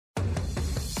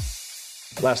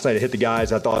Last night I hit the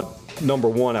guys. I thought, number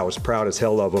one, I was proud as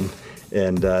hell of them.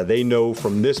 And they know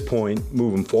from this point,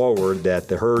 moving forward, that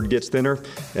the herd gets thinner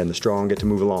and the strong get to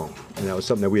move along. And that was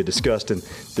something that we had discussed, and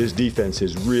this defense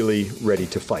is really ready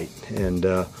to fight. And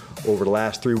over the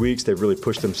last 3 weeks, they've really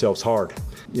pushed themselves hard,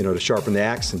 to sharpen the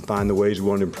axe and find the ways we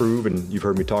want to improve. And you've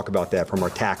heard me talk about that, from our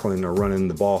tackling, our running,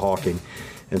 the ball hawking.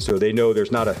 And so they know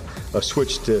there's not a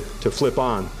switch to flip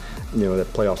on, that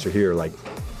playoffs are here, like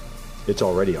it's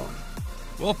already on.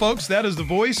 Well, folks, that is the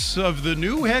voice of the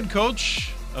new head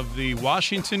coach of the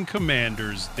Washington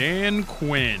Commanders, Dan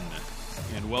Quinn.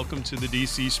 And welcome to the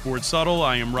DC Sports Huddle.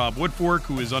 I am Rob Woodfork,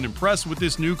 who is unimpressed with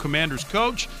this new Commanders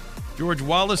coach. George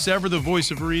Wallace, ever the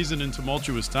voice of reason in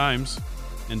tumultuous times.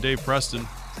 And Dave Preston,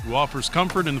 who offers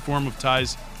comfort in the form of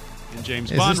ties and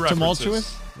James Bond references. Is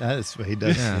this tumultuous? That's what he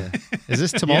does. Yeah. Is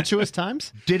this tumultuous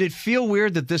times? Did it feel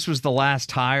weird that this was the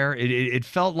last hire? It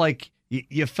felt like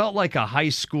you felt like a high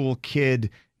school kid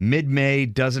mid-May,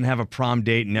 doesn't have a prom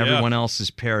date, and everyone else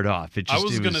is paired off. I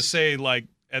was going to say, like,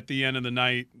 at the end of the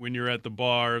night, when you're at the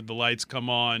bar, the lights come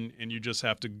on, and you just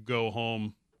have to go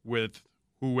home with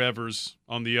whoever's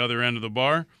on the other end of the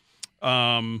bar.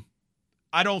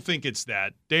 I don't think it's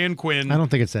that. Dan Quinn. I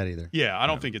don't think it's that either. Yeah, I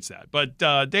don't think it's that. But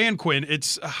Dan Quinn,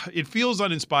 it feels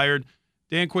uninspired.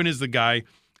 Dan Quinn is the guy.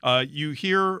 You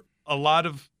hear a lot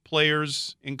of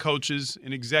players and coaches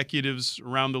and executives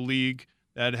around the league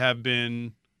that have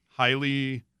been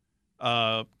highly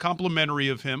complimentary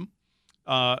of him.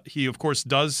 He, of course,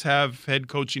 does have head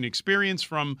coaching experience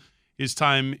from his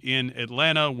time in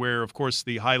Atlanta, where, of course,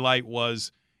 the highlight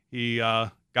was he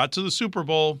got to the Super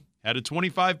Bowl, had a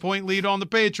 25-point lead on the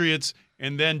Patriots,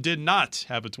 and then did not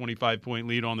have a 25-point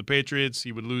lead on the Patriots.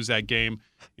 He would lose that game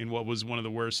in what was one of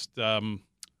the worst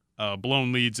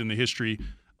blown leads in the history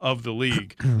of the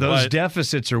league. Those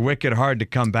deficits are wicked hard to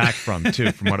come back from,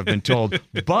 too, from what I've been told.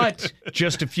 But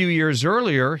just a few years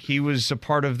earlier, he was a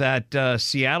part of that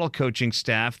Seattle coaching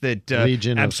staff that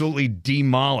absolutely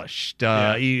demolished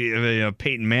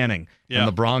Peyton Manning and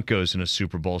the Broncos in a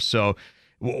Super Bowl. So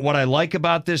what I like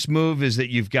about this move is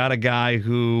that you've got a guy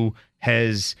who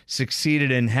has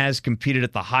succeeded and has competed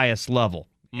at the highest level.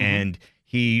 Mm-hmm.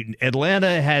 And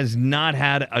Atlanta has not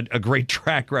had a great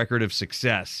track record of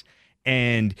success.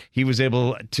 And he was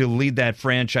able to lead that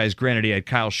franchise. Granted, he had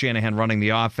Kyle Shanahan running the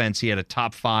offense. He had a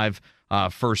top 5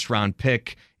 first-round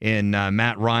pick in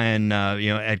Matt Ryan,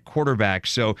 at quarterback.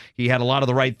 So he had a lot of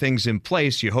the right things in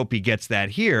place. You hope he gets that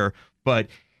here. But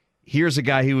here's a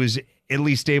guy who was at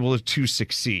least able to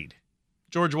succeed.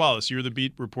 George Wallace, you're the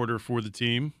beat reporter for the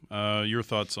team. Your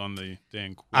thoughts on the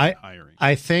Dan Quinn hiring?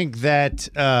 I think that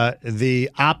the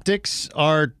optics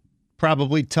are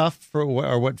probably tough for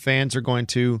what fans are going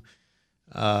to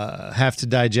have to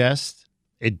digest.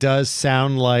 It does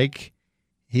sound like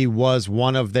he was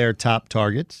one of their top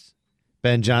targets.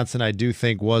 Ben Johnson, I do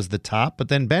think, was the top, but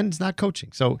then Ben's not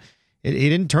coaching. So he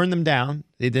didn't turn them down.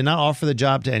 They did not offer the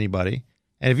job to anybody.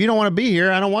 And if you don't want to be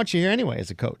here, I don't want you here anyway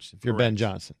as a coach, if you're Ben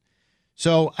Johnson.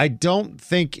 So I don't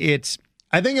think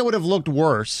I think it would have looked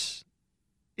worse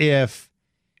if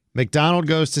McDonald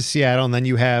goes to Seattle and then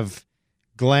you have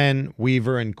Glenn,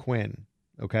 Weaver, and Quinn,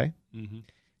 okay? Mm-hmm.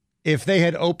 If they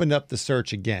had opened up the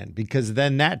search again, because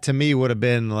then that to me would have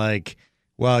been like,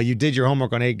 well, you did your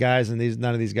homework on 8 guys and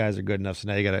none of these guys are good enough, so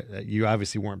now you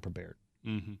obviously weren't prepared.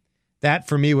 Mm-hmm. That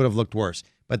for me would have looked worse.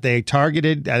 But they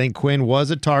targeted, I think Quinn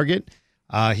was a target.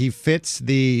 He fits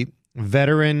the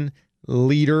veteran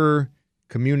leader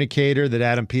communicator that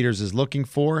Adam Peters is looking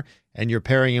for, and you're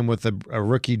pairing him with a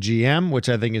rookie GM, which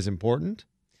I think is important.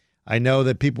 I know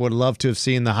that people would love to have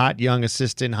seen the hot young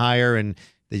assistant hire and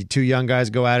the 2 young guys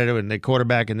go at it and the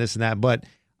quarterback and this and that, but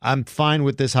I'm fine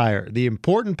with this hire. The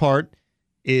important part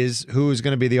is who is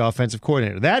going to be the offensive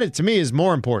coordinator. That, to me, is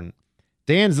more important.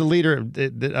 Dan's the leader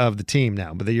of the team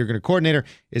now, but your coordinator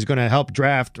is going to help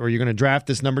draft, or you're going to draft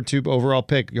this number 2 overall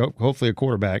pick, hopefully a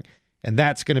quarterback, and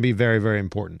that's going to be very, very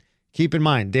important. Keep in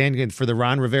mind, Dan, for the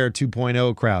Ron Rivera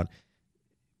 2.0 crowd,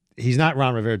 he's not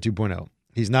Ron Rivera 2.0.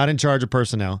 He's not in charge of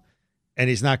personnel, and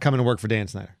he's not coming to work for Dan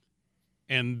Snyder.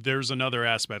 And there's another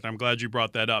aspect. I'm glad you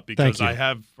brought that up because I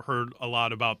have heard a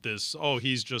lot about this. Oh,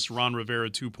 he's just Ron Rivera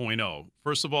 2.0.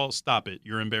 First of all, stop it.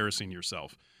 You're embarrassing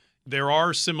yourself. There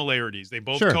are similarities. They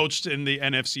both coached in the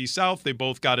NFC South. They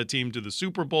both got a team to the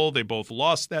Super Bowl. They both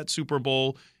lost that Super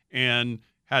Bowl and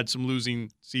had some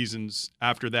losing seasons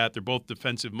after that. They're both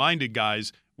defensive-minded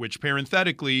guys, which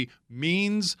parenthetically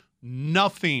means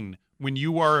nothing when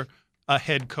you are a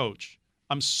head coach.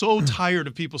 I'm so tired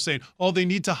of people saying, oh, they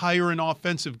need to hire an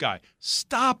offensive guy.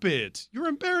 Stop it. You're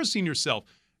embarrassing yourself.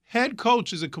 Head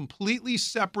coach is a completely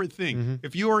separate thing.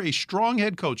 If you are a strong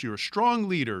head coach, you're a strong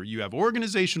leader, you have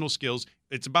organizational skills,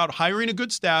 it's about hiring a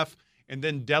good staff and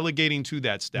then delegating to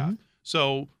that staff.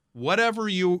 So whatever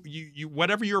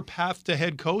whatever your path to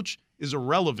head coach is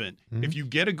irrelevant if you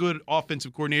get a good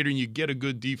offensive coordinator and you get a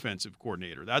good defensive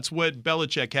coordinator. That's what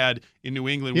Belichick had in New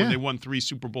England when they won 3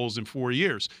 Super Bowls in 4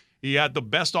 years. He had the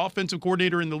best offensive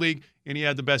coordinator in the league, and he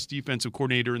had the best defensive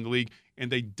coordinator in the league,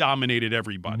 and they dominated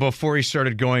everybody. Before he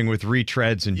started going with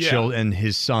retreads and and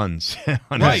his sons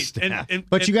on his staff.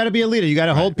 But you got to be a leader. You got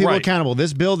to hold people accountable.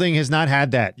 This building has not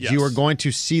had that. Yes. You are going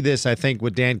to see this, I think,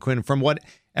 with Dan Quinn. From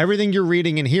everything you're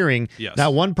reading and hearing,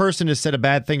 not one person has said a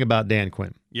bad thing about Dan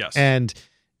Quinn. Yes. And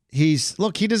he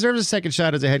deserves a second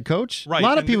shot as a head coach. Right. A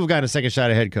lot of people have gotten a second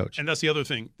shot at head coach. And that's the other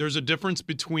thing. There's a difference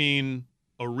between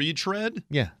a retread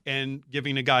and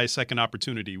giving a guy a second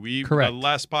opportunity. Correct.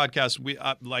 Last podcast,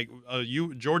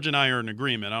 George and I are in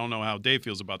agreement. I don't know how Dave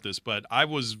feels about this, but I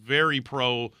was very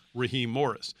pro Raheem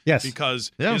Morris. Yes.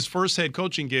 Because his first head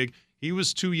coaching gig, he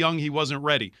was too young. He wasn't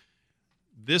ready.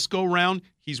 This go round,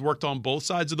 he's worked on both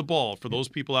sides of the ball. For those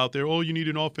people out there, you need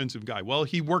an offensive guy. Well,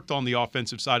 he worked on the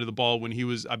offensive side of the ball when he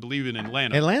was, I believe, in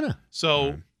Atlanta.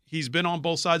 So he's been on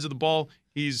both sides of the ball.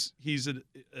 He's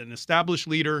an established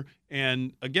leader.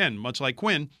 And again, much like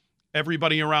Quinn,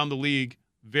 everybody around the league,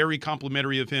 very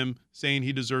complimentary of him, saying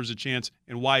he deserves a chance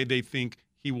and why they think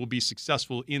he will be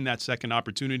successful in that second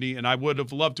opportunity. And I would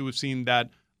have loved to have seen that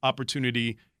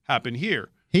opportunity happen here.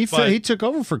 He took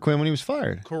over for Quinn when he was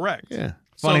fired. Correct. Yeah.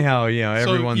 Funny how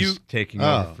everyone's taking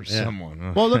over for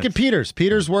someone. Well, look at Peters.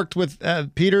 Peters worked with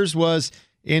Peters was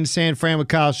in San Fran with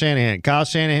Kyle Shanahan. Kyle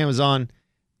Shanahan was on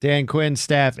Dan Quinn's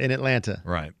staff in Atlanta.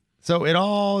 Right. So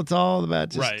it's all about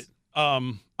just right.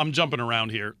 I'm jumping around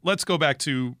here. Let's go back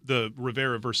to the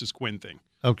Rivera versus Quinn thing.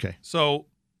 Okay. So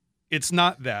it's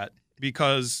not that,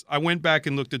 because I went back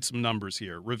and looked at some numbers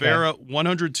here. Rivera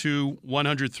 102,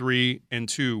 103, and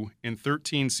 2 in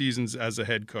 13 seasons as a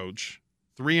head coach.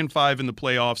 3-5 in the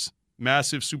playoffs,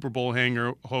 massive Super Bowl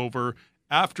hangover.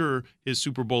 After his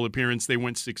Super Bowl appearance, they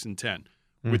went 6-10.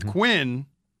 With Quinn,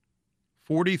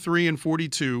 43 and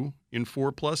 42 in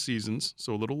 4+ seasons,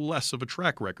 so a little less of a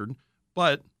track record,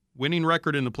 but winning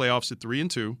record in the playoffs at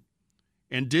 3-2,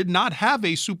 and did not have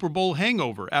a Super Bowl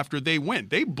hangover after they went.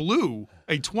 They blew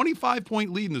a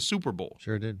 25-point lead in the Super Bowl.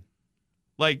 Sure did.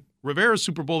 Like Rivera's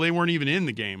Super Bowl, they weren't even in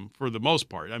the game for the most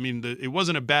part. I mean, it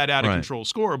wasn't a bad out-of-control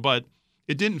score, but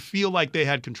it didn't feel like they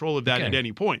had control of that at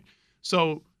any point.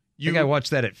 So I think I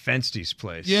watched that at Fensty's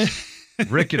place. Yeah.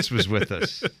 Ricketts was with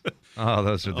us. Oh,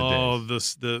 those are the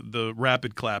days. The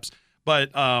rapid claps.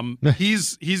 But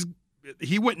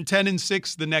he went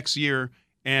 10-6 the next year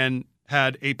and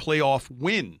had a playoff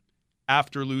win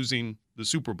after losing the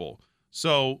Super Bowl.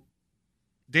 So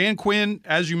Dan Quinn,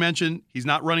 as you mentioned, he's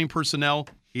not running personnel.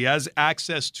 He has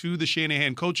access to the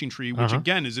Shanahan coaching tree, which,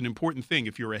 again, is an important thing.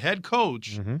 If you're a head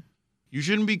coach, you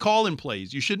shouldn't be calling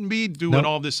plays. You shouldn't be doing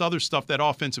all this other stuff that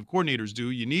offensive coordinators do.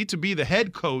 You need to be the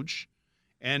head coach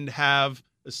and have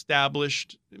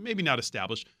established, maybe not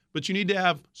established, but you need to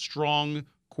have strong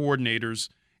coordinators.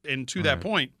 And to that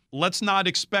point, let's not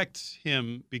expect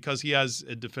him, because he has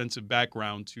a defensive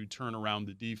background, to turn around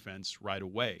the defense right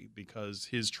away, because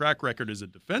his track record as a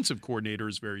defensive coordinator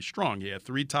is very strong. He had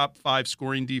 3 top 5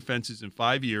 scoring defenses in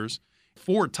 5 years,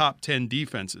 4 top 10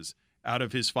 defenses out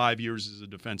of his 5 years as a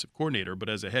defensive coordinator. But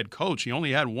as a head coach, he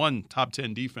only had 1 top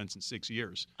 10 defense in 6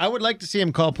 years. I would like to see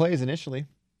him call plays initially,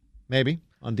 maybe,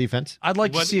 on defense. I'd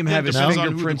like to see him have his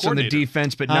fingerprints on the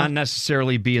defense, but not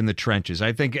necessarily be in the trenches.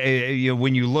 I think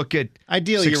when you look at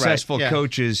successful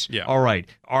coaches, all right,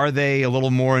 are they a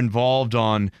little more involved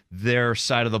on their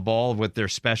side of the ball, what their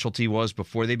specialty was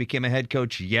before they became a head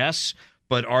coach? Yes,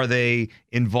 but are they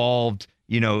involved,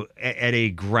 at a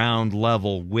ground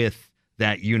level with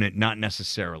that unit? Not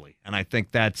necessarily. And I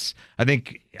think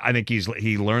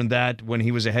he learned that when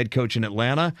he was a head coach in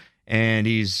Atlanta. And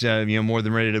he's more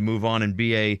than ready to move on and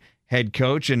be a head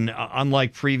coach. And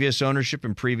unlike previous ownership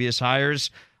and previous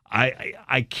hires,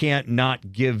 I can't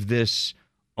not give this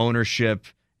ownership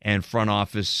and front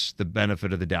office the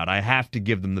benefit of the doubt. I have to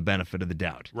give them the benefit of the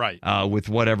doubt, right? With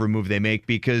whatever move they make,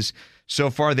 because so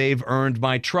far they've earned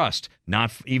my trust.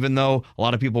 Not even though a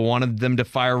lot of people wanted them to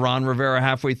fire Ron Rivera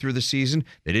halfway through the season,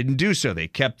 they didn't do so. They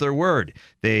kept their word.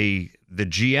 The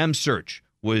GM search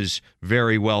was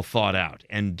very well thought out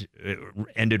and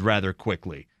ended rather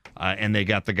quickly. And they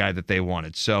got the guy that they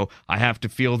wanted. So I have to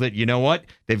feel that, you know what?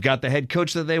 They've got the head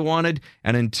coach that they wanted.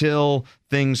 And until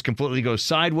things completely go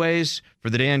sideways for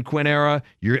the Dan Quinn era,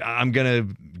 I'm going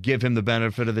to give him the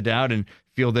benefit of the doubt and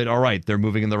feel feel that, all right, they're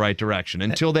moving in the right direction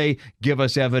until they give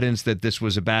us evidence that this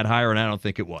was a bad hire, and I don't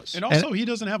think it was. And also, he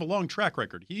doesn't have a long track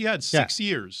record. He had 6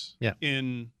 years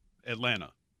in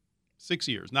Atlanta. 6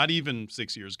 years. Not even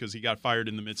 6 years, because he got fired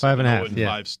in the midst of a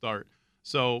 0-5 start.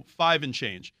 So 5 and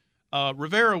change.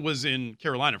 Rivera was in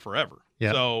Carolina forever.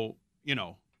 Yep. So,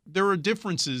 there are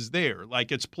differences there.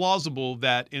 Like, it's plausible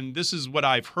that, and this is what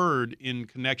I've heard in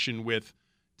connection with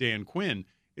Dan Quinn,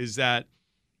 is that,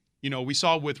 we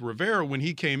saw with Rivera when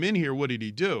he came in here, what did he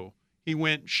do? He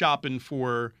went shopping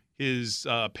for his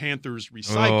Panthers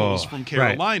recycles from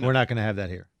Carolina. Right. We're not going to have that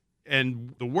here.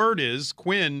 And the word is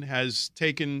Quinn has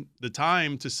taken the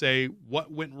time to say,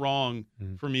 what went wrong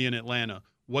for me in Atlanta?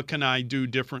 What can I do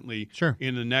differently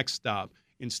in the next stop?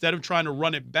 Instead of trying to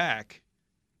run it back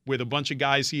with a bunch of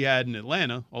guys he had in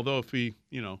Atlanta, although if he,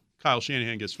 Kyle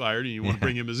Shanahan gets fired and you want to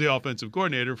bring him as the offensive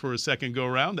coordinator for a second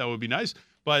go-around, that would be nice.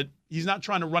 But he's not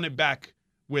trying to run it back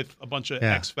with a bunch of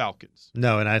ex-Falcons.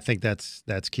 No, and I think that's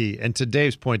key. And to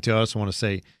Dave's point, too, I also want to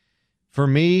say, for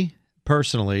me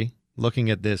personally,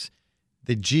 looking at this,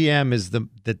 the GM is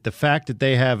the fact that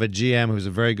they have a GM who's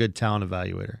a very good talent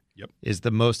evaluator is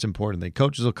the most important thing.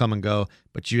 Coaches will come and go,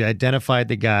 but you identified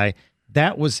the guy.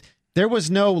 There was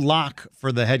no lock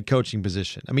for the head coaching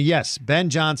position. I mean, yes,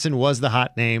 Ben Johnson was the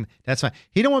hot name. That's fine.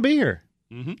 He don't want to be here.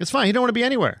 Mm-hmm. It's fine. He don't want to be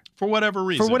anywhere. For whatever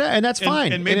reason. And that's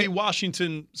fine. And maybe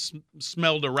Washington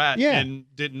smelled a rat and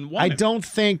didn't want him. I don't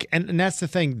think, and that's the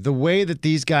thing, the way that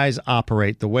these guys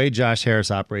operate, the way Josh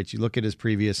Harris operates, you look at his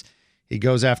previous, he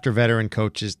goes after veteran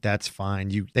coaches, that's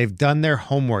fine. They've done their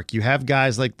homework. You have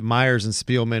guys like the Myers and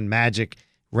Spielman, Magic,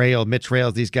 Mitch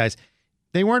Rales, these guys.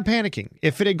 They weren't panicking.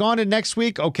 If it had gone to next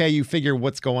week, okay, you figure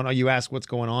what's going on. You ask what's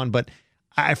going on. But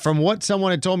from what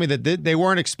someone had told me, that they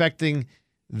weren't expecting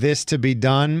this to be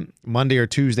done Monday or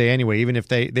Tuesday anyway, even if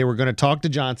they were going to talk to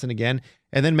Johnson again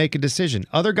and then make a decision.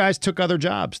 Other guys took other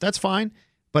jobs. That's fine.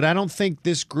 But I don't think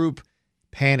this group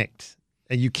panicked.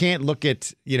 And you can't look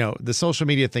at, the social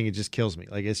media thing. It just kills me.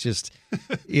 Like, it's just,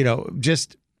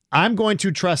 I'm going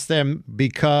to trust them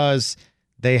because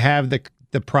they have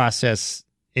the process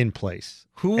in place.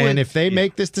 And if they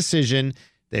make this decision,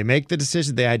 they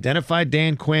identified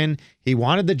Dan Quinn. He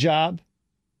wanted the job.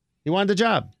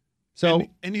 So,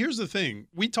 and here's the thing.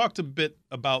 We talked a bit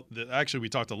about we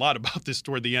talked a lot about this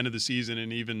toward the end of the season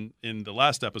and even in the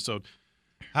last episode,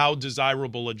 how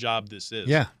desirable a job this is.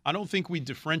 Yeah. I don't think we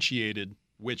differentiated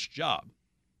which job.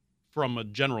 From a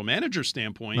general manager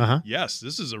standpoint, yes,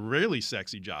 this is a really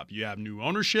sexy job. You have new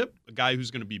ownership, a guy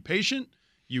who's going to be patient.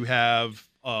 You have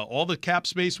all the cap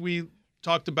space we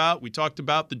talked about. We talked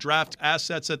about the draft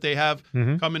assets that they have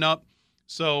coming up.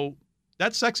 So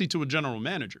that's sexy to a general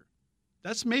manager.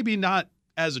 That's maybe not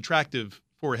as attractive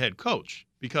for a head coach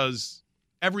because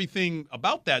everything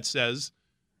about that says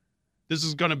this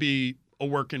is going to be a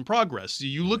work in progress. So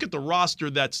you look at the roster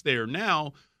that's there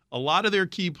now, a lot of their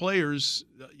key players,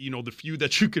 the few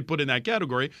that you could put in that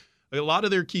category, a lot of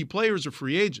their key players are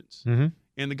free agents.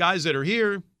 And the guys that are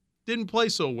here didn't play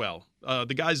so well.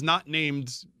 The guys not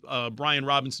named Brian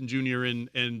Robinson Jr.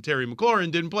 and Terry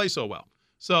McLaurin didn't play so well.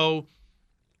 So,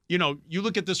 you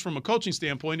look at this from a coaching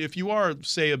standpoint. If you are,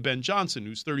 say, a Ben Johnson,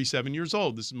 who's 37 years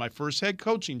old, this is my first head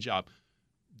coaching job.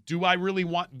 Do I really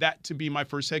want that to be my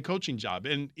first head coaching job?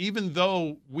 And even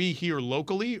though we here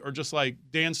locally are just like,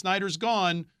 Dan Snyder's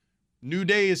gone, new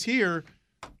day is here,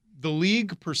 the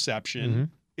league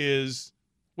perception is,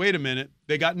 wait a minute,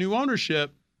 they got new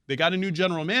ownership, they got a new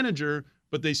general manager,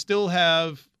 but they still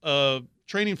have a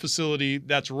training facility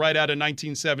that's right out of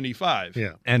 1975.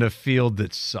 Yeah. And a field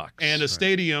that sucks. And a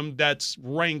stadium that's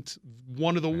ranked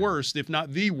one of the worst, if not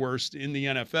the worst, in the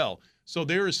NFL. So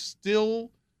there is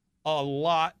still a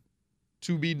lot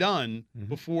to be done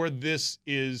before this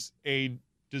is a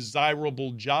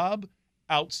desirable job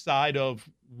outside of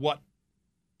what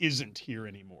isn't here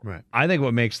anymore. Right. I think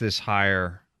what makes this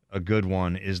hire a good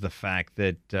one is the fact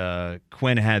that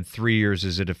Quinn had 3 years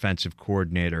as a defensive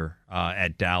coordinator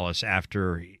at Dallas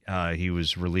after he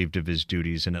was relieved of his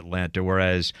duties in Atlanta,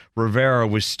 whereas Rivera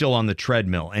was still on the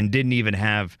treadmill and didn't even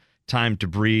have time to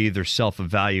breathe or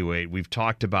self-evaluate. We've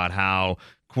talked about how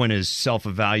Quinn has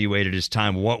self-evaluated his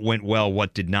time, what went well,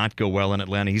 what did not go well in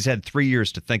Atlanta. He's had 3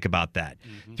 years to think about that.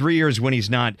 3 years when he's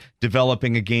not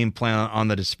developing a game plan on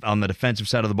the defensive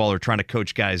side of the ball or trying to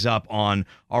coach guys up on,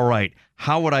 all right,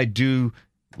 how would I do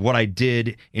what I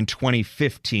did in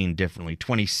 2015 differently,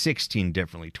 2016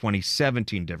 differently,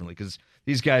 2017 differently? Because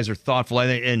these guys are thoughtful.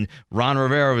 And Ron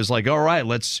Rivera was like, all right,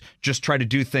 let's just try to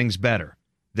do things better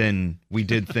than we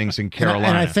did things in Carolina.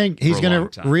 And I think he's going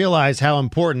to realize how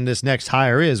important this next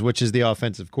hire is, which is the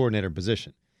offensive coordinator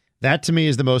position. That to me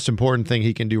is the most important thing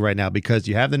he can do right now, because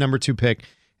you have the number 2 pick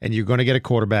and you're going to get a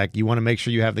quarterback. You want to make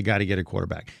sure you have the guy to get a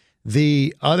quarterback.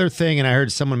 The other thing, and I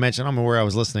heard someone mention, I don't know where I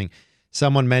was listening,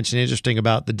 someone mentioned interesting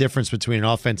about the difference between an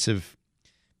offensive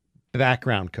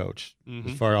background coach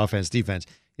for offense defense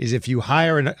is if you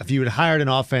had hired an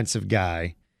offensive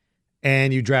guy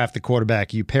and you draft the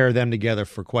quarterback, you pair them together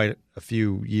for quite a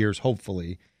few years,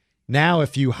 hopefully. Now,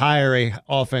 if you hire a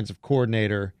offensive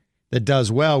coordinator that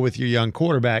does well with your young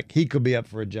quarterback, he could be up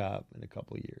for a job in a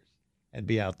couple of years and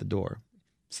be out the door.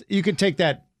 So you could take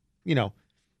that,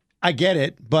 I get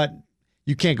it, but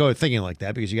you can't go thinking like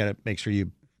that, because you got to make sure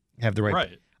you have the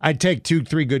right. I'd take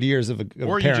 2-3 good years of or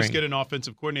pairing. You just get an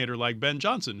offensive coordinator like Ben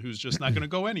Johnson, who's just not going to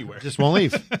go anywhere. Just won't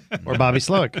leave. Or Bobby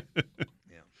Slowick.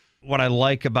 What I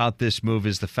like about this move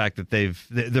is the fact that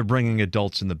they're bringing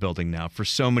adults in the building now. For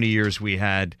so many years, we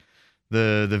had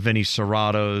the Vinny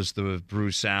Serratos, the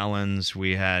Bruce Allens,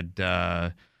 we had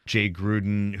Jay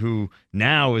Gruden, who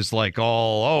now is like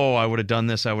I would have done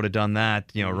this, I would have done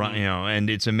that, and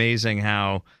it's amazing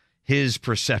how his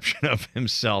perception of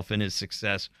himself and his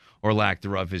success or lack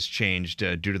thereof has changed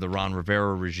due to the Ron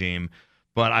Rivera regime.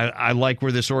 But I like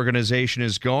where this organization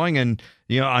is going, and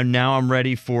I'm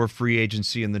ready for free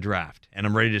agency in the draft, and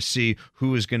I'm ready to see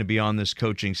who is going to be on this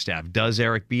coaching staff. Does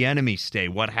Eric Bieniemy stay?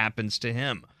 What happens to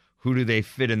him? Who do they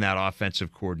fit in that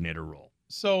offensive coordinator role?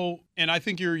 So, and I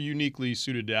think you're uniquely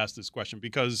suited to ask this question,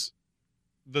 because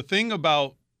the thing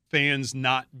about fans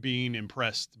not being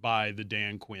impressed by the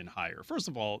Dan Quinn hire, first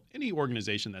of all, any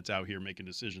organization that's out here making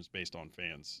decisions based on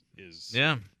fans is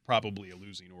probably a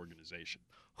losing organization.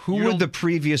 Who would the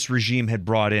previous regime had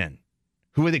brought in?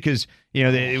 Who would they? Because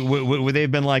would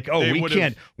they've been like,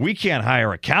 we can't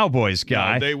hire a Cowboys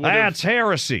guy. No, that's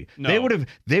heresy. No.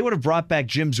 They would have brought back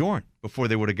Jim Zorn before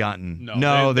they would have gotten.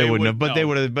 They wouldn't have. But they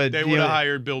would have. But they would have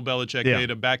hired Bill Belichick. Yeah. They'd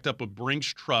have backed up a Brinks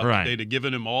truck. Right. They'd have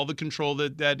given him all the control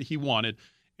that he wanted,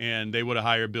 and they would have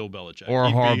hired Bill Belichick. Or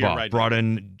He'd Harbaugh brought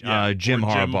in Jim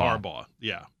Harbaugh.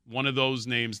 Yeah, one of those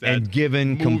names that and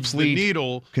given moves complete the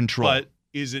needle control, but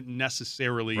isn't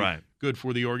necessarily good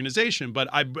for the organization. But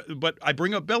I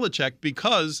bring up Belichick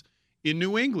because in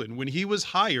New England, when he was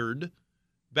hired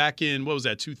back in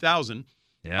 2000,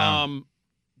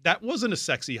 that wasn't a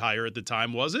sexy hire at the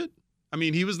time, was it? I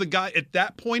mean, he was the guy at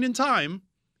that point in time.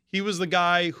 He was the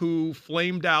guy who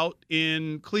flamed out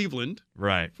in Cleveland,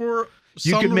 right? For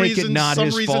you some could make reasons, it not some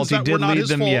his reasons fault. He that did were not lead his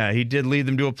them. fault. Yeah, he did lead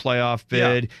them to a playoff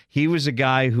bid. Yeah. He was a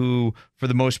guy who, for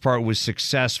the most part, was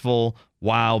successful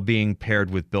while being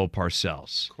paired with Bill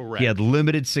Parcells. Correct. He had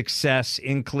limited success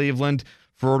in Cleveland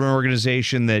for an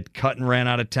organization that cut and ran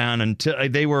out of town until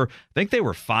they were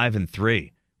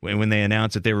 5-3 when they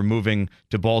announced that they were moving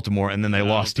to Baltimore, and then they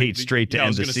lost 8 straight to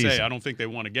end the season. I don't think they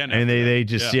won again. And they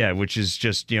just which is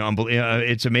just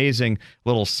it's amazing.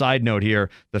 Little side note here: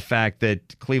 the fact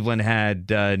that Cleveland had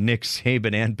Nick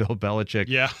Saban and Bill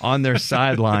Belichick on their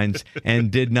sidelines and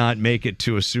did not make it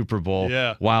to a Super Bowl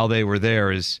while they were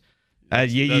there is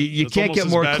you can't get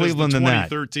more Cleveland than that.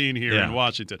 2013 here in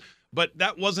Washington, but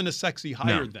that wasn't a sexy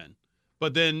hire then.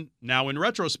 But then now in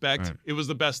retrospect, it was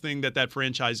the best thing that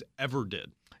franchise ever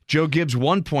did. Joe Gibbs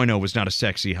 1.0 was not a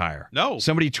sexy hire. No.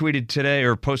 Somebody tweeted today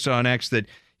or posted on X that,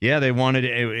 they wanted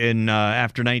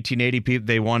after 1980,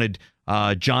 they wanted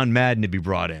John Madden to be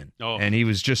brought in. Oh, and he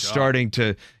was just starting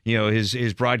to,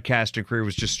 his broadcasting career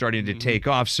was just starting to take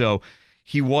off. So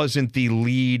he wasn't the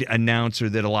lead announcer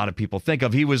that a lot of people think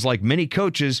of. He was like many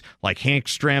coaches, like Hank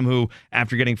Stram, who,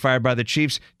 after getting fired by the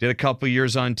Chiefs, did a couple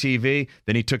years on TV.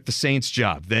 Then he took the Saints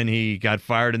job. Then he got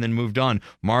fired and then moved on.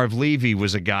 Marv Levy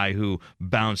was a guy who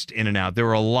bounced in and out. There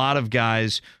were a lot of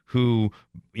guys who,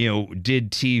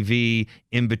 did TV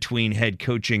in between head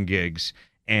coaching gigs.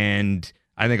 And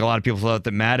I think a lot of people thought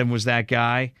that Madden was that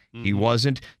guy. He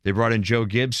wasn't. They brought in Joe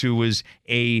Gibbs, who was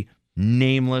a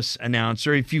nameless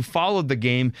announcer. If you followed the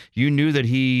game, you knew that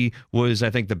he was, I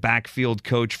think, the backfield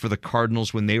coach for the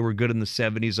Cardinals when they were good in the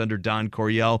 70s under Don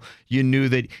Coryell. You knew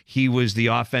that he was the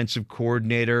offensive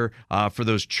coordinator for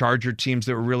those Charger teams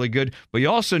that were really good. But you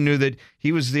also knew that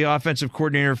he was the offensive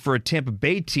coordinator for a Tampa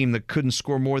Bay team that couldn't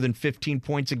score more than 15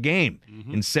 points a game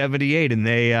in 78. And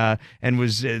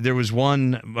there was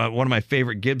one of my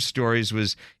favorite Gibbs stories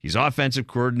was he's offensive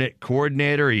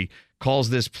coordinator. He calls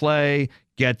this play,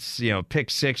 gets pick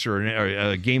six or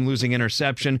a game-losing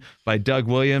interception by Doug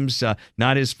Williams.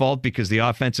 Not his fault because the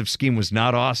offensive scheme was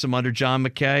not awesome under John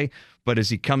McKay. But as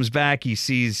he comes back, he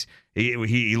sees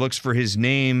he looks for his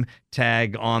name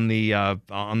tag on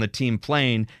the team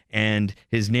plane, and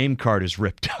his name card is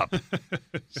ripped up.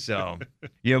 So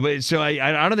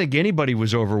I don't think anybody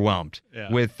was overwhelmed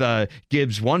with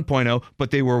Gibbs 1.0,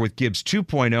 but they were with Gibbs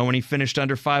 2.0, and he finished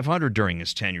under 500 during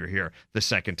his tenure here the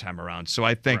second time around. So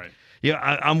I think. Right.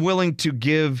 I'm willing to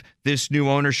give this new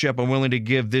ownership, I'm willing to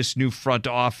give this new front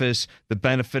office the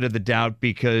benefit of the doubt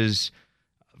because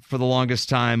for the longest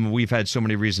time we've had so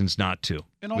many reasons not to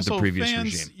and with also, the previous fans,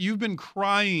 regime. You've been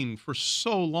crying for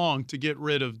so long to get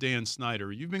rid of Dan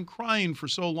Snyder. You've been crying for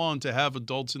so long to have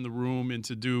adults in the room and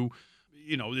to do,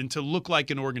 and to look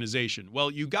like an organization. Well,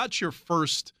 you got your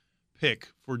first pick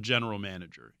for general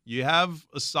manager. You have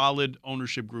a solid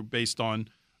ownership group based on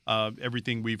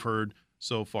everything we've heard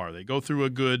so far. They go through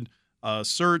a good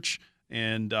search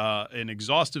and an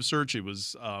exhaustive search. It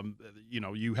was,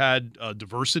 you had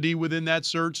diversity within that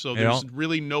search, so there's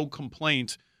really no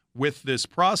complaint with this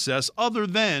process other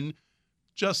than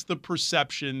just the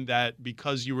perception that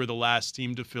because you were the last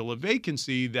team to fill a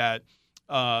vacancy that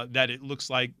it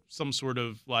looks like some sort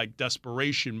of like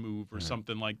desperation move or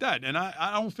something like that. And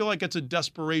I don't feel like it's a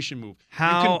desperation move. You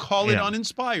can call it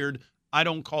uninspired. I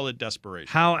don't call it desperation.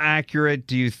 How accurate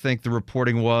do you think the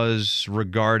reporting was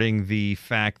regarding the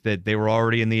fact that they were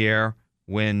already in the air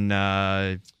when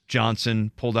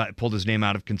Johnson pulled his name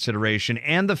out of consideration,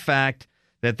 and the fact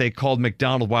that they called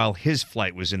McDonald while his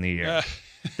flight was in the air?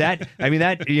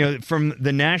 From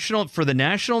the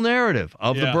national narrative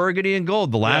of the burgundy and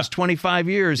gold, the last 25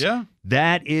 years,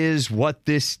 that is what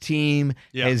this team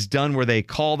has done. Where they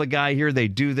call the guy here, they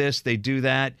do this, they do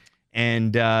that.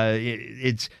 And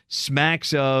it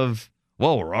smacks of,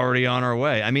 well, we're already on our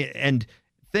way. I mean, and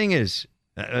thing is,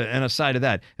 and aside of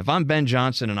that, if I'm Ben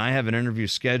Johnson and I have an interview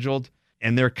scheduled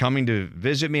and they're coming to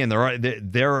visit me and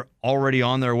they're already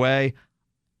on their way,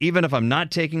 even if I'm not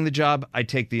taking the job, I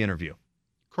take the interview.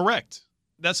 Correct.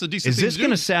 That's a decent thing. Is this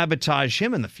going to sabotage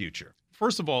him in the future?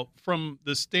 First of all, from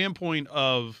the standpoint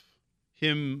of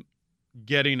him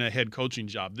getting a head coaching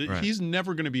job, he's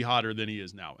never going to be hotter than he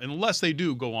is now, unless they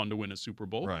do go on to win a Super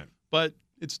Bowl. Right. But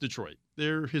it's Detroit.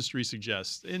 Their history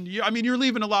suggests, and you're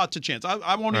leaving a lot to chance.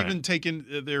 I won't even take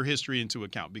their history into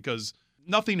account because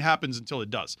nothing happens until it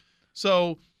does.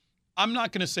 So I'm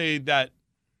not going to say that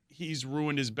he's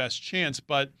ruined his best chance,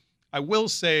 but I will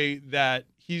say that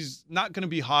he's not going to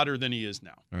be hotter than he is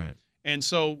now. Right. And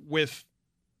so with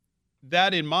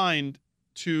that in mind,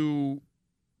 to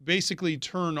basically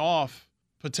turn off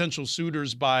potential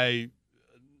suitors by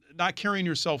not carrying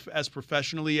yourself as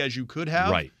professionally as you could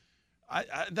have. Right.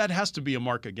 That has to be a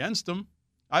mark against him.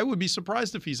 I would be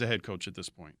surprised if he's a head coach at this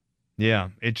point. Yeah,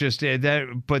 it just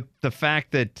but the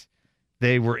fact that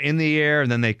they were in the air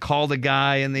and then they called a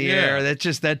guy in the air,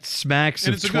 that smacks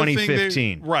of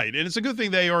 2015. Right. And it's a good thing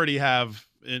they already have.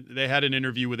 They had an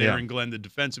interview with Aaron Glenn, the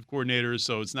defensive coordinator,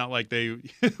 so it's not like they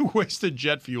wasted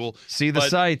jet fuel. See the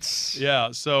sights. Yeah.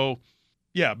 So,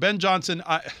 Ben Johnson,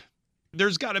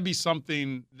 there's got to be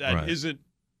something that isn't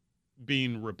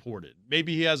being reported.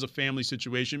 Maybe he has a family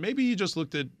situation. Maybe he just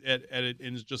looked at it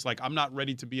and is just like, I'm not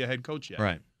ready to be a head coach yet.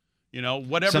 Right.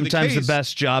 Whatever Sometimes the case. the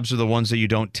best jobs are the ones that you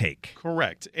don't take.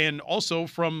 Correct. And also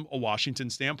from a Washington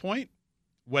standpoint,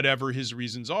 whatever his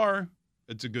reasons are,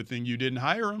 it's a good thing you didn't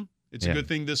hire him. It's a good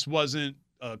thing this wasn't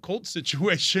a Colts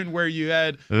situation where you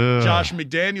had Josh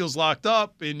McDaniels locked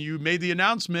up and you made the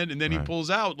announcement and then he pulls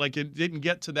out. Like, it didn't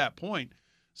get to that point.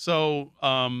 So,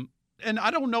 and I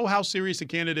don't know how serious a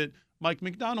candidate Mike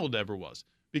McDonald ever was,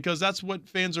 because that's what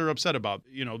fans are upset about.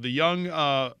 The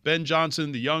young Ben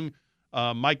Johnson, the young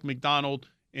Mike McDonald.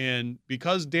 And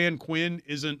because Dan Quinn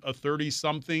isn't a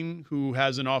 30-something who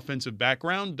has an offensive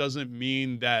background doesn't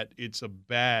mean that it's a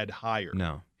bad hire.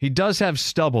 No. He does have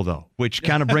stubble, though, which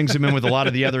kind of brings him in with a lot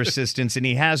of the other assistants, and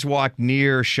he has walked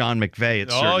near Sean McVay at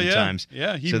certain times.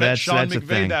 Yeah, he met Sean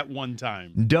McVay that one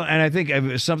time. And I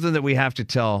think something that we have to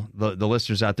tell the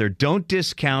listeners out there, don't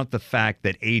discount the fact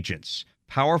that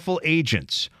powerful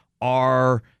agents,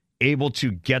 are able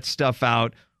to get stuff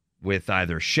out with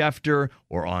either Schefter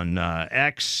or on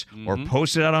X or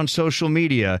post it out on social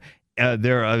media.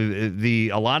 There are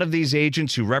a lot of these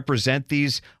agents who represent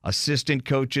these assistant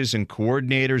coaches and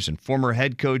coordinators and former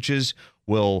head coaches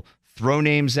will throw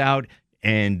names out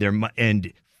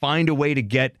and find a way to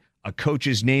get a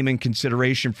coach's name in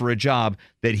consideration for a job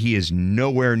that he is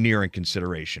nowhere near in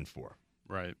consideration for.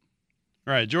 Right.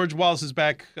 All right. George Wallace is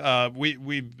back.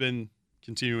 We've been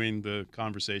continuing the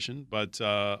conversation, but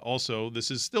also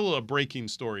this is still a breaking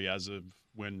story as of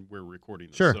when we're recording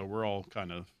this. Sure. So we're all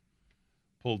kind of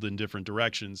pulled in different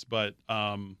directions. But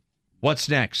what's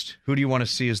next? Who do you want to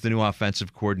see as the new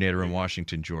offensive coordinator in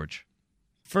Washington, George?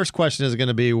 First question is going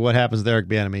to be what happens with Eric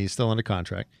Bieniemy. He's still under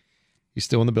contract. He's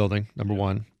still in the building, number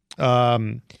one.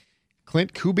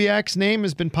 Clint Kubiak's name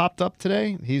has been popped up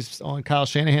today. He's on Kyle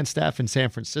Shanahan's staff in San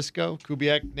Francisco.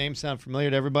 Kubiak name sound familiar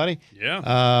to everybody?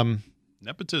 Yeah.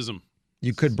 Nepotism.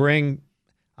 You could bring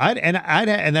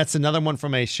and that's another one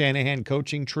from a Shanahan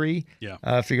coaching tree. Yeah.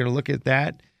 If you're going to look at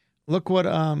that, look what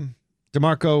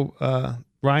DeMarco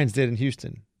Ryans did in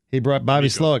Houston. He brought Bobby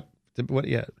Slowick.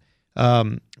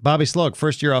 Bobby Slowick,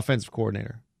 first-year offensive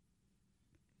coordinator.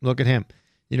 Look at him.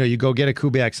 You go get a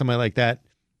Kubiak, somebody like that.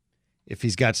 If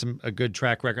he's got a good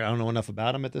track record, I don't know enough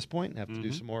about him at this point. Have to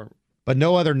do some more. But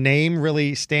no other name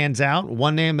really stands out.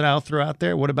 One name that I'll throw out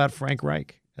there, what about Frank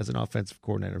Reich as an offensive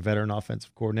coordinator, veteran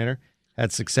offensive coordinator?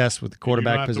 Had success with the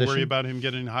quarterback position. You don't have to worry about him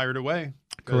getting hired away.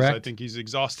 Correct. I think he's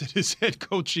exhausted his head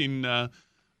coaching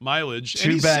mileage. Too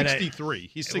and he's bad. 63.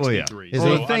 He's 63. Well,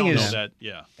 So the thing I don't is, know that,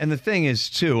 yeah. And the thing is,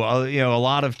 too, a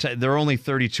lot of there are only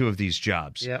 32 of these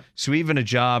jobs. Yep. So even a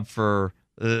job for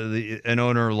an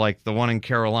owner like the one in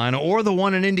Carolina or the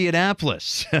one in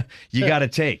Indianapolis, you got to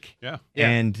take. Yeah.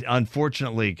 And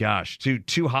unfortunately, gosh,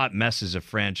 two hot messes of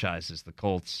franchises, the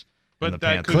Colts and the But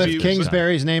that Panthers. could Cliff be-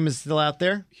 Kingsbury's name is still out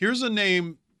there. Here's a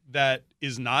name that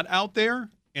is not out there,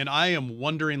 and I am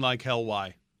wondering like hell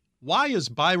why. Why is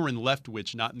Byron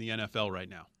Leftwich not in the NFL right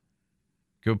now?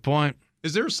 Good point.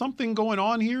 Is there something going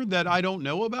on here that I don't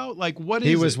know about? Like, what is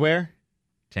He was it? where?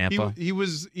 Tampa. He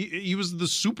was the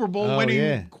Super Bowl winning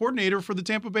yeah. coordinator for the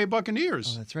Tampa Bay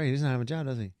Buccaneers. Oh, that's right. He doesn't have a job,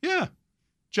 does he? Yeah.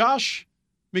 Josh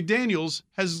McDaniels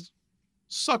has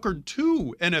suckered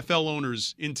 2 NFL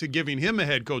owners into giving him a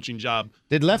head coaching job.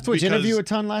 Did Leftwich Because- interview a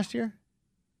ton last year?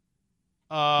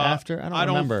 After? I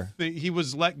don't remember. Think he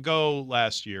was let go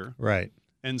last year. Right.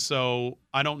 And so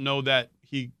I don't know that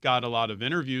he got a lot of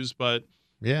interviews, but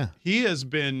Yeah. he has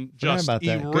been Forgot just about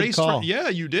that. Good erased. call. Yeah,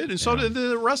 you did. And so did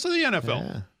the rest of the NFL.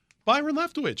 Yeah. Byron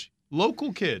Leftwich,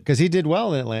 local kid. Because he did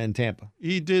well in Atlanta and Tampa.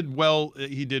 He did well.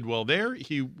 He did well there.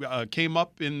 He came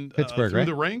up in Pittsburgh, through right?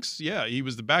 the ranks. Yeah, he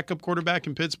was the backup quarterback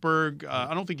in Pittsburgh.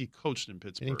 I don't think he coached in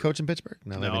Pittsburgh. Did he coach in Pittsburgh?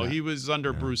 No, maybe No, not. he was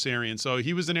under Bruce Arians. So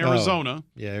he was in Arizona.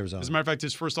 Yeah, Arizona. As a matter of fact,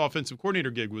 his first offensive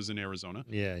coordinator gig was in Arizona.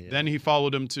 Yeah. Then he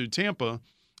followed him to Tampa.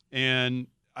 And,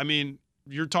 I mean,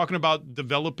 you're talking about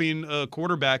developing a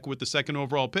quarterback with the second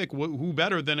overall pick. Who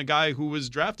better than a guy who was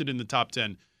drafted in the top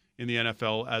 10 in the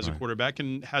NFL as a quarterback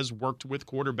and has worked with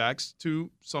quarterbacks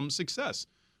to some success.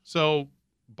 So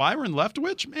Byron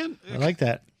Leftwich, man, I like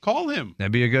that. call him.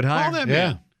 That'd be a good hire. Call that Yeah.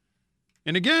 man.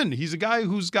 And again, he's a guy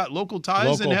who's got local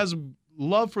ties and Local. has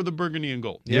love for the burgundy and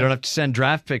gold. You don't have to send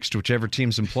draft picks to whichever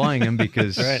team's employing him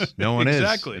because Right. no one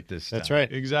Exactly. is at this That's time.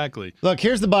 right. Exactly. Look,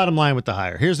 here's the bottom line with the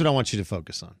hire. Here's what I want you to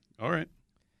focus on. All right.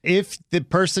 If the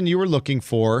person you were looking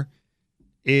for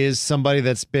is somebody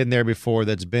that's been there before,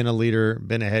 that's been a leader,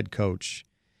 been a head coach,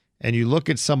 and you look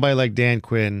at somebody like Dan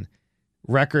Quinn,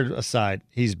 record aside,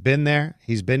 he's been there,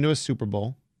 he's been to a Super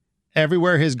Bowl.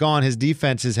 Everywhere he's gone, his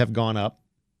defenses have gone up.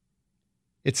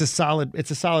 It's a solid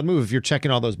move if you're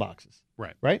checking all those boxes.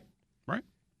 Right. Right? Right.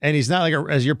 And he's not like,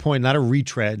 as your point, not a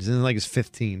retread. He's in like his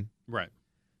fifth team. Right.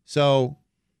 So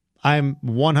I'm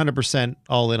 100%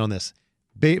 all in on this.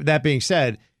 That being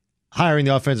said, hiring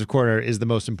the offensive coordinator is the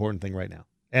most important thing right now,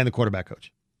 and the quarterback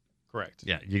coach. Correct.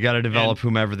 Yeah, you got to develop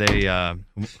whomever they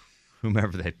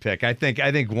pick. I think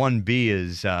 1B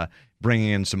is bringing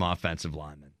in some offensive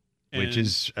linemen, which And-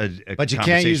 is a But you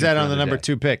can't use conversation that for on the another number day.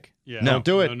 2 pick. Yeah. Don't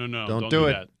do it. No. Don't do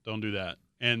it. That. Don't do that.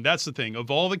 And that's the thing. Of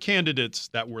all the candidates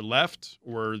that were left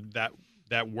or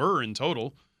that were in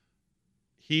total,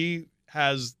 he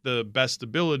has the best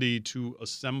ability to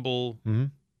assemble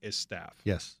a staff.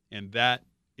 Yes. And that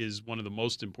is one of the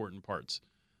most important parts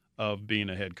of being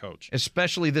a head coach.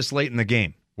 Especially this late in the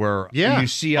game, where Yeah, you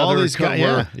see all other these guys-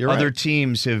 yeah, you're other right.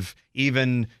 teams have,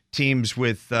 even teams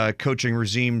with coaching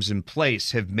regimes in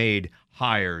place, have made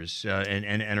hires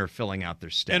and are filling out their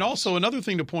staff. And also another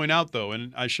thing to point out, though,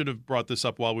 and I should have brought this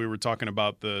up while we were talking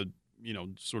about the,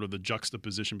 sort of the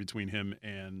juxtaposition between him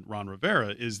and Ron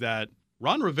Rivera, is that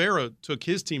Ron Rivera took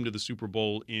his team to the Super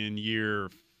Bowl in year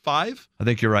 5. I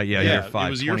think you're right. Yeah, Yeah, year it 5,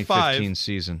 was year 2015 5.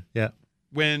 season. Yeah.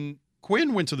 When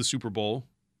Quinn went to the Super Bowl,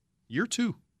 year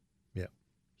 2. Yeah.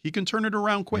 He can turn it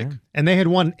around quick. Yeah. And they had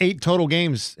won 8 total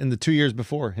games in the 2 years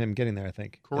before him getting there, I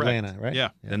think. Correct. Atlanta, right? Yeah.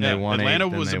 Then they won eight, Atlanta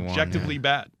then was they won, objectively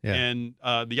bad. Yeah. And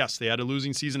yes, they had a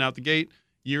losing season out the gate.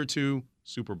 Year 2,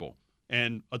 Super Bowl.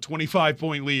 And a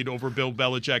 25-point lead over Bill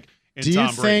Belichick and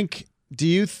Tom Brady. Do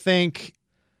you think,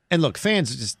 and look,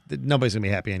 fans, nobody's going to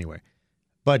be happy anyway.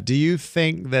 But do you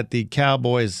think that the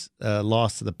Cowboys'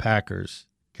 loss to the Packers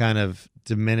kind of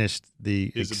diminished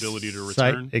his ability to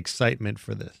return? Excitement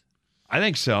for this? I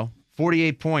think so.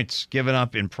 48 points given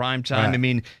up in prime time. Right. I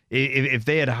mean, if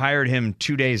they had hired him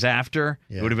 2 days after,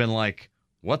 it would have been like,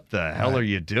 what the hell are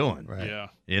you doing? Right.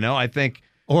 Yeah. I think.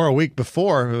 Or a week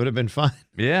before, it would have been fine.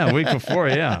 Yeah, a week before,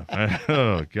 yeah.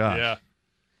 Oh, God. Yeah.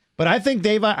 But I think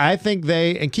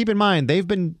and keep in mind, they've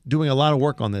been doing a lot of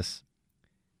work on this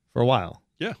for a while.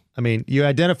 Yeah. I mean, you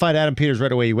identified Adam Peters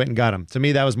right away. You went and got him. To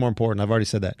me, that was more important. I've already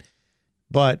said that.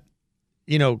 But,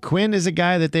 Quinn is a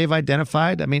guy that they've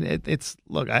identified. I mean,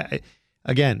 look,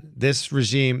 again, this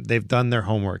regime, they've done their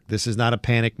homework. This is not a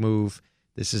panic move.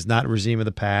 This is not a regime of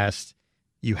the past.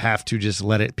 You have to just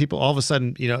let it. People, all of a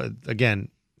sudden, again,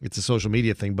 it's a social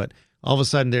media thing, but all of a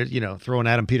sudden they're, throwing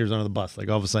Adam Peters under the bus. Like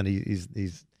all of a sudden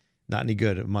he's not any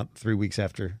good 3 weeks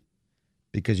after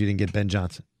because you didn't get Ben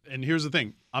Johnson. And here's the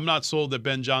thing. I'm not sold that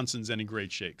Ben Johnson's any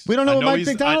great shakes. We don't know what Mike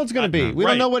McDonald's going to be. We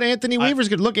don't know what Anthony Weaver's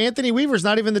going to look. Anthony Weaver's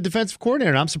not even the defensive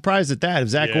coordinator. I'm surprised at that. If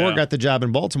Zach Orr got the job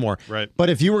in Baltimore. Right. But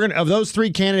if you were of those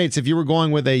three candidates, if you were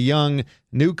going with a young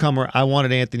newcomer, I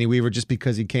wanted Anthony Weaver just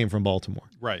because he came from Baltimore.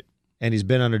 Right. And he's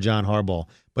been under John Harbaugh.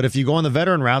 But if you go on the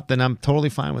veteran route, then I'm totally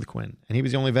fine with Quinn. And he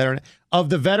was the only veteran. Of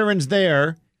the veterans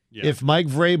there, if Mike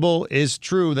Vrabel is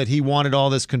true that he wanted all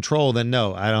this control, then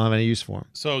no, I don't have any use for him.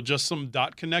 So just some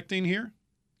dot connecting here.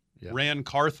 Yeah. Ran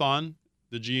Carthon,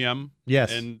 the GM.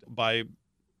 Yes. And by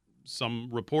some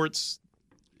reports,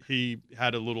 he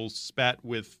had a little spat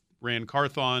with Ran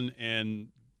Carthon, and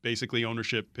basically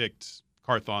ownership picked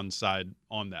Carthon's side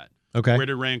on that. Okay. Where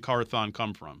did Ran Carthon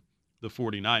come from? The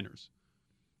 49ers.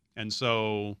 And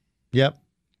so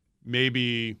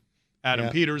maybe Adam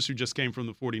Peters, who just came from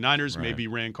the 49ers, maybe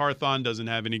Ran Carthon doesn't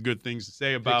have any good things to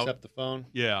say about. Picks up the phone.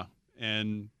 Yeah.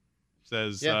 And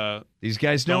says, these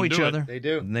guys know each other. They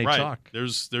do. And they talk.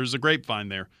 There's a grapevine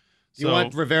there. You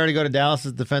want Rivera to go to Dallas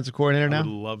as defensive coordinator now? I would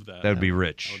love that. That would be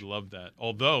rich. I would love that.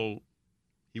 Although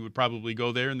he would probably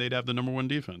go there and they'd have the number one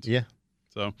defense. Yeah.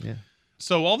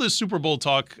 So all this Super Bowl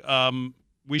talk,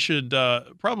 we should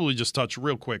probably just touch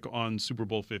real quick on Super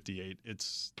Bowl 58.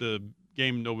 It's the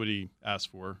game nobody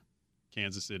asked for.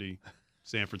 Kansas City,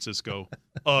 San Francisco,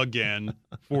 again,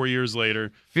 4 years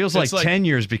later. Feels like 10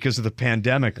 years because of the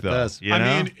pandemic, though. Does. You know?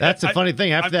 I mean, that's the funny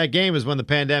thing. After that game is when the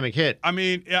pandemic hit. I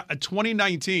mean,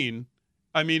 2019,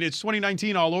 it's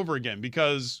 2019 all over again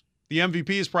because the MVP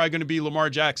is probably going to be Lamar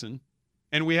Jackson,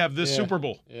 and we have this Super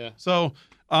Bowl. Yeah. So,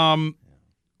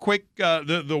 quick,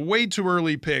 the way too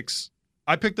early picks.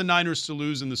 I picked the Niners to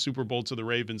lose in the Super Bowl to the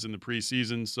Ravens in the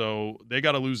preseason, so they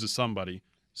got to lose to somebody.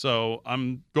 So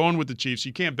I'm going with the Chiefs.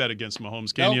 You can't bet against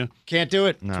Mahomes, can you? Can't do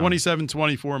it. No.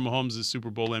 27-24, Mahomes is Super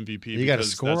Bowl MVP. You got a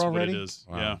score that's already? What it is.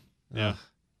 Wow. Yeah.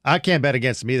 I can't bet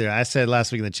against him either. I said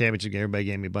last week in the championship game, everybody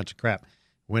gave me a bunch of crap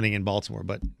winning in Baltimore,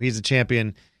 but he's a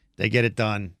champion. They get it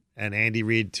done. And Andy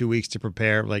Reid, 2 weeks to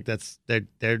prepare. Like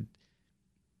they're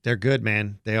good,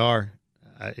 man. They are,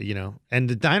 And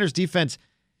the Niners defense,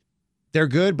 they're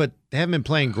good, but they haven't been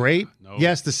playing great. No.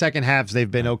 Yes, the second halves they've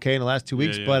been okay in the last 2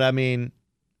 weeks, but I mean,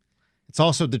 it's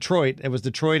also Detroit. It was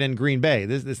Detroit and Green Bay.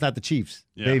 It's not the Chiefs.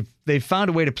 Yeah. They've found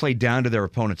a way to play down to their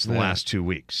opponents in the last 2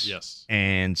 weeks. Yes.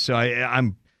 And so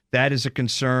that is a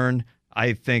concern.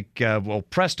 I think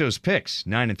Presto's picks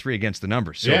 9-3 against the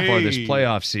numbers so far this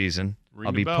playoff season.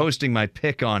 I'll be posting my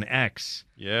pick on X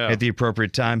at the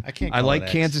appropriate time. I like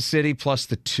Kansas City plus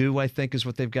the 2, I think, is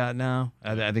what they've got now.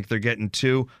 I think they're getting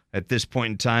 2 at this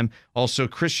point in time. Also,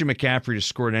 Christian McCaffrey to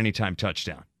score an anytime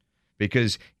touchdown.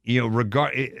 Because,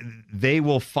 they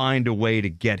will find a way to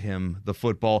get him the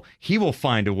football. He will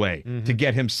find a way to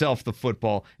get himself the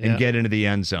football and get into the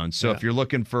end zone. So if you're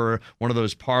looking for one of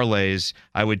those parlays,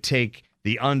 I would take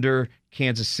the under,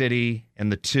 Kansas City,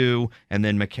 and the 2, and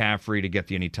then McCaffrey to get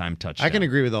the anytime touchdown. I can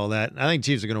agree with all that. I think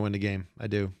Chiefs are going to win the game. I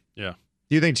do. Yeah.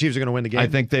 Do you think Chiefs are going to win the game? I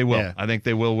think they will. Yeah. I think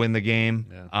they will win the game.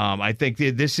 Yeah. I think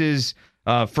this is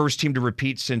first team to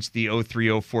repeat since the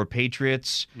 03-04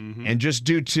 Patriots. And just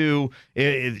due to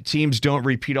teams don't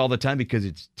repeat all the time because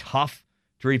it's tough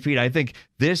to repeat, I think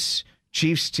this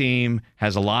Chiefs team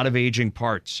has a lot of aging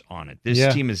parts on it.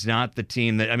 This team is not the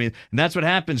team that, and that's what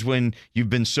happens when you've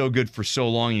been so good for so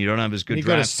long and you don't have as good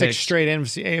draft picks. You go to 6 straight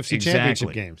AFC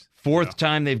championship games. Fourth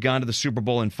time they've gone to the Super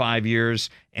Bowl in 5 years,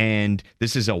 and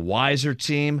this is a wiser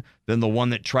team than the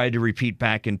one that tried to repeat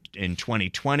back in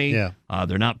 2020. Yeah.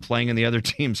 They're not playing in the other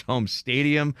team's home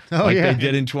stadium they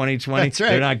did in 2020. That's right.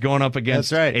 They're not going up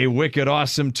against a wicked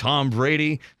awesome Tom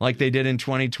Brady like they did in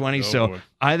 2020. Boy.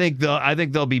 I think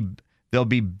they'll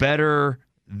be better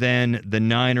than the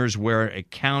Niners where it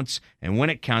counts and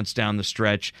when it counts down the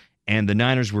stretch. And the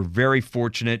Niners were very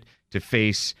fortunate to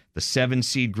face the 7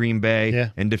 seed Green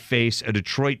Bay and to face a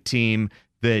Detroit team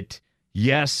that,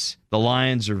 yes, the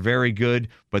Lions are very good,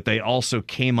 but they also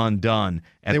came undone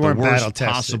at the worst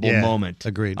possible moment.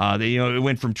 Agreed. It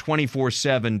went from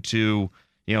 24-7 to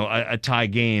a tie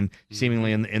game,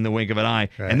 seemingly in the wink of an eye.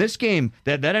 Right. And this game,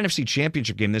 that NFC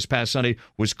Championship game this past Sunday,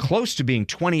 was close to being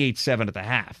 28-7 at the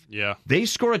half. Yeah, they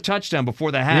score a touchdown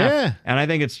before the half, and I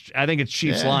think it's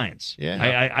Chiefs Lions.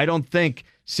 Yeah. I don't think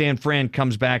San Fran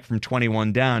comes back from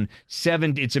 21 down.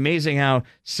 It's amazing how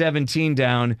 17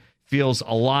 down feels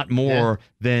a lot more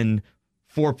than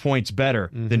 4 points better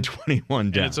than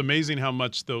 21 down. And it's amazing how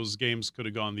much those games could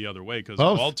have gone the other way because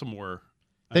Baltimore.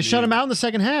 They shut them out in the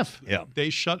second half. Yeah,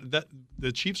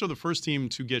 the Chiefs are the first team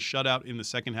to get shut out in the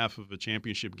second half of a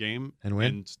championship game and win,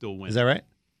 and still win. Is that right?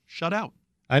 Shut out.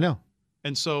 I know.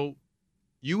 And so,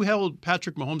 you held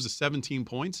Patrick Mahomes to 17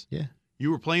 points. Yeah. You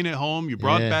were playing at home. You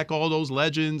brought back all those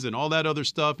legends and all that other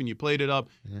stuff, and you played it up,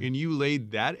 and you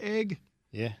laid that egg.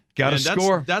 Yeah. Got to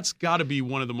score. That's got to be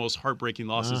one of the most heartbreaking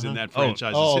losses in that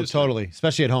franchise's history. Oh, totally.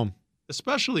 Especially at home.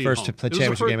 Especially first at home.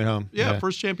 Championship game at home. Yeah,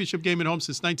 first championship game at home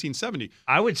since 1970.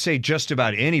 I would say just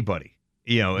about anybody.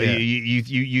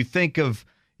 You think of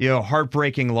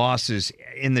heartbreaking losses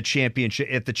in the championship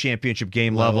at the championship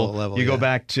game level. You go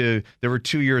back to there were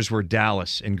 2 years where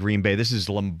Dallas and Green Bay. This is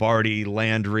Lombardi,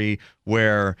 Landry,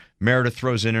 where Meredith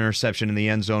throws an interception in the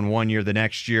end zone one year. The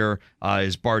next year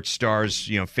is Bart Starr's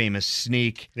famous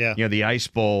sneak. Yeah. The Ice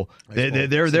Bowl.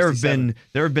 There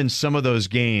have been some of those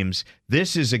games.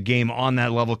 This is a game on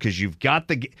that level because you've got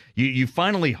you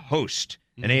finally host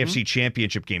an AFC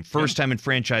Championship game. First time in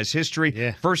franchise history.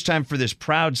 Yeah. First time for this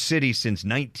proud city since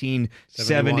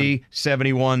 1970,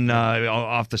 71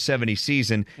 off the 70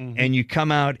 season. And you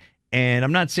come out, and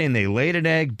I'm not saying they laid an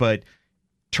egg, but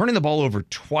turning the ball over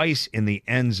twice in the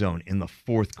end zone in the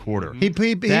fourth quarter. He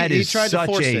tried to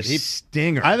force it.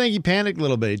 Stinger. I think he panicked a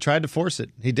little bit. He tried to force it.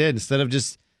 He did, instead of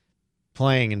just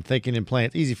playing and thinking and playing.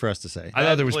 It's easy for us to say. I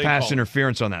thought there was pass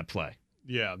interference on that play.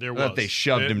 Yeah, there was. They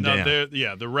shoved him down. The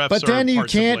refs. But then you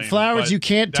can't, blame, Flowers. You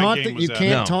can't taunt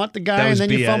the guy, and then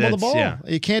you fumble the ball. Yeah.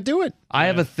 You can't do it. I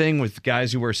have a thing with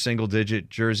guys who wear single-digit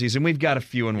jerseys, and we've got a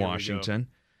few in Washington.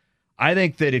 I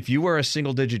think that if you wear a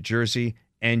single-digit jersey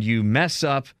and you mess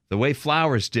up the way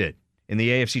Flowers did in the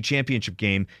AFC Championship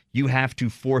game, you have to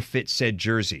forfeit said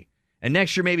jersey. And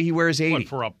next year, maybe he wears 80. What,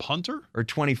 for a punter? Or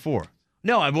 24.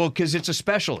 No, because it's a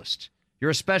specialist. You're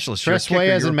a specialist. Tressway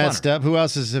hasn't messed up. Who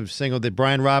else is a single?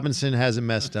 Brian Robinson hasn't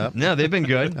messed up. No, they've been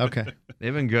good. Okay,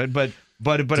 they've been good. But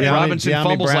if Robinson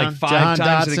fumbles Brown, like 5 Jahan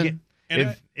times Dotson. in a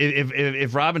game,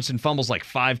 if Robinson fumbles like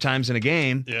 5 times in a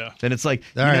game, then it's like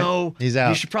he's out.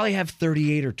 You should probably have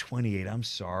 38 or 28. I'm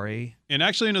sorry. And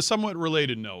actually, in a somewhat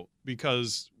related note,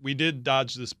 because we did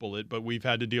dodge this bullet, but we've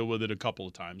had to deal with it a couple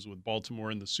of times with Baltimore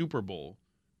in the Super Bowl.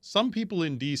 Some people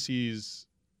in DC's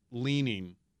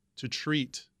leaning to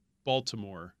treat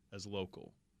Baltimore as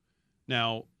local.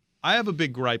 Now, I have a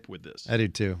big gripe with this. I do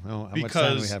too. How much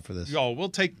time do we have for this? We'll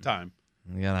take time.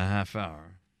 We got a half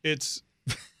hour. It's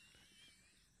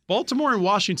Baltimore and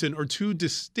Washington are two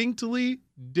distinctly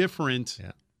different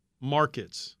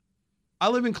markets. I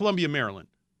live in Columbia, Maryland.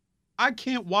 I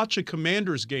can't watch a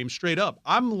Commanders game straight up.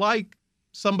 I'm like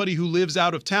somebody who lives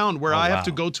out of town where I have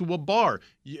to go to a bar.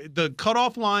 The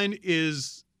cutoff line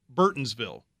is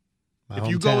Burtonsville. If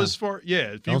you go as far,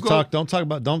 don't talk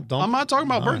about. I'm not talking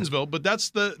about Burtonsville, but that's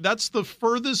the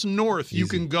furthest north you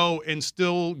can go and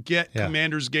still get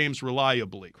Commanders games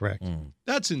reliably. Correct.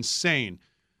 That's insane.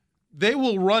 They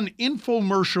will run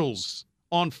infomercials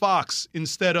on Fox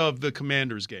instead of the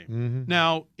Commanders game.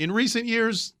 Now, in recent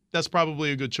years, that's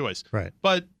probably a good choice. Right.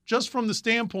 But just from the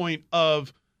standpoint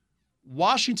of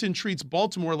Washington treats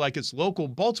Baltimore like it's local.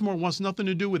 Baltimore wants nothing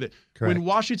to do with it. Correct. When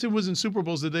Washington was in Super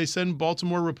Bowls, did they send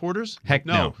Baltimore reporters? Heck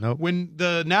no. Nope. When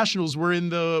the Nationals were in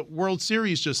the World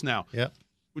Series just now,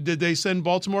 did they send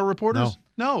Baltimore reporters?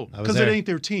 No, because it ain't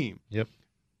their team. Yep.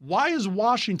 Why is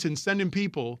Washington sending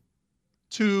people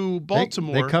to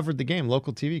Baltimore? They covered the game.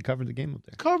 Local TV covered the game up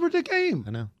there. Covered the game.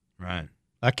 I know. Right.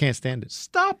 I can't stand it.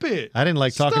 Stop it. I didn't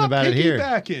like talking about it here. No,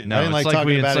 I didn't like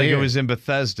talking about it here. It was in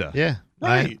Bethesda. Yeah.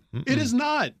 Right. It is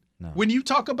not. No. When you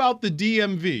talk about the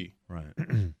DMV,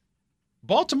 right.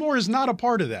 Baltimore is not a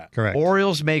part of that. Correct.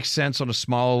 Orioles make sense on a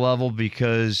smaller level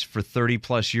because for 30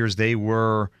 plus years they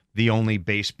were the only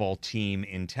baseball team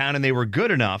in town and they were good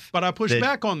enough. But I push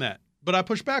back on that.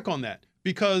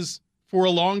 Because for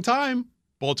a long time,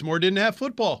 Baltimore didn't have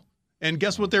football. And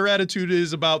guess what their attitude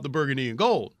is about the burgundy and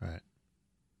gold? Right.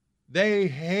 They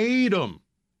hate them.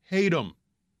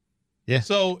 Yeah.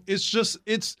 So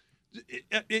it's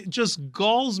it just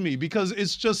galls me because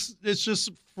it's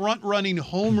just front running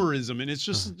homerism, and it's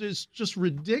just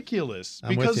ridiculous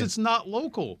because it's not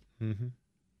local. Mm-hmm.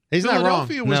 He's not wrong.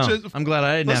 I'm glad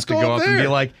I didn't have to go up and be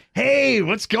like, "Hey,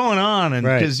 what's going on?" And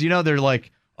because they're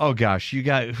like, "Oh gosh, you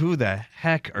got who the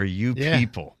heck are you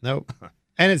people?" Nope.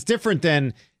 And it's different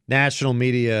than national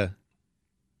media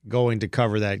going to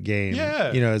cover that game.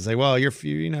 Yeah. It's like, well, you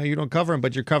don't cover them,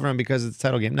 but you're covering them because it's a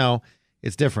title game. No,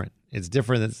 it's different. It's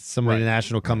different than somebody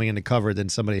national coming in to cover than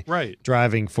somebody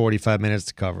driving 45 minutes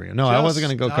to cover you. No, I wasn't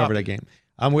going to go cover that game.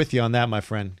 I'm with you on that, my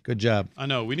friend. Good job. I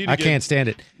know. I can't stand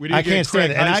it. I can't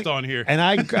stand it. And on here. And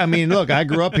I mean, look, I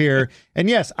grew up here, and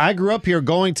yes, I grew up here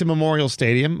going to Memorial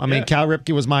Stadium. I mean, Cal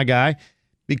Ripken was my guy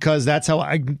because that's how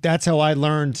I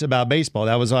learned about baseball.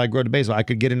 That was how I grew up to baseball. I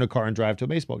could get in a car and drive to a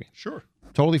baseball game. Sure.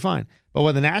 Totally fine. But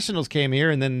when the Nationals came here,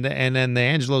 and then the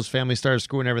Angelos family started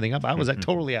screwing everything up, I was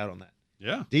totally out on that.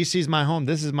 Yeah. DC's my home.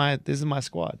 This is my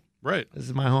squad. Right. This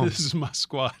is my home. This is my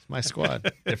squad. My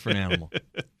squad. Different animal.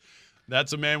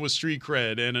 That's a man with street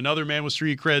cred. And another man with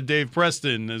street cred, Dave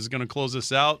Preston, is going to close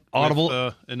us out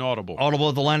with an audible. Audible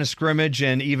at the line of scrimmage.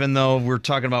 And even though we're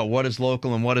talking about what is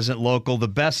local and what isn't local, the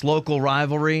best local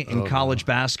rivalry in college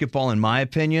basketball, in my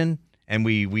opinion, and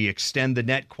we extend the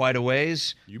net quite a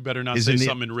ways. You better not say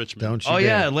something in Richmond. Don't you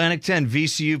dare. Atlantic 10.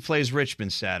 VCU plays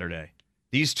Richmond Saturday.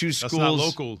 These two schools. That's not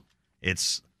local.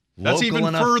 It's that's local even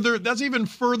enough. further. That's even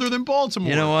further than Baltimore.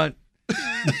 You know what?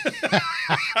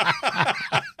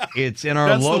 It's in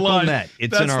our local net.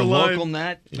 It's in our local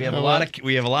net. We have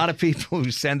a lot of people who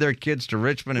send their kids to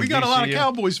Richmond. We got a lot of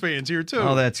Cowboys fans here too.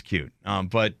 Oh, that's cute.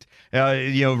 But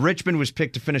Richmond was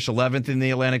picked to finish 11th in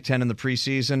the Atlantic 10 in the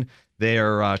preseason. They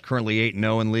are currently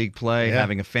 8-0 in league play,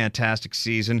 having a fantastic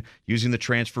season. Using the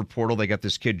transfer portal, they got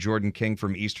this kid, Jordan King,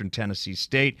 from Eastern Tennessee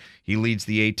State. He leads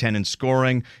the A-10 in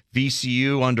scoring.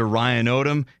 VCU, under Ryan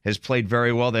Odom, has played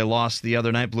very well. They lost the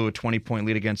other night, blew a 20-point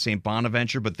lead against St.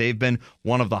 Bonaventure, but they've been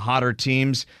one of the hotter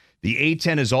teams. The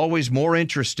A-10 is always more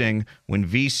interesting when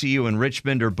VCU and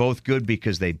Richmond are both good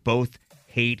because they both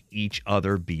hate each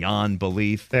other beyond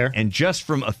belief. Fair. And just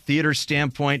from a theater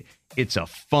standpoint, it's a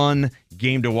fun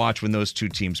game to watch when those two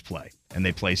teams play, and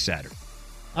they play Saturday.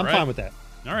 I'm fine with that.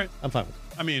 All right. I'm fine with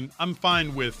that. I mean, I'm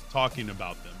fine with talking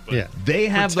about them. But they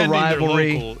have the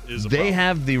rivalry. They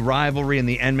have the rivalry and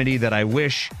the enmity that I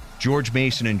wish George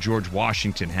Mason and George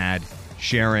Washington had,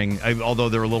 sharing, although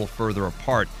they're a little further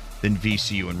apart than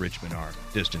VCU and Richmond are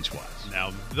distance-wise.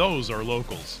 Now, those are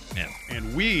locals. Yeah.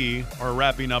 And we are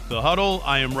wrapping up the huddle.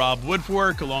 I am Rob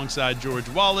Woodfork alongside George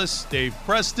Wallace, Dave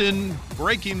Preston,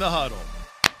 breaking the huddle.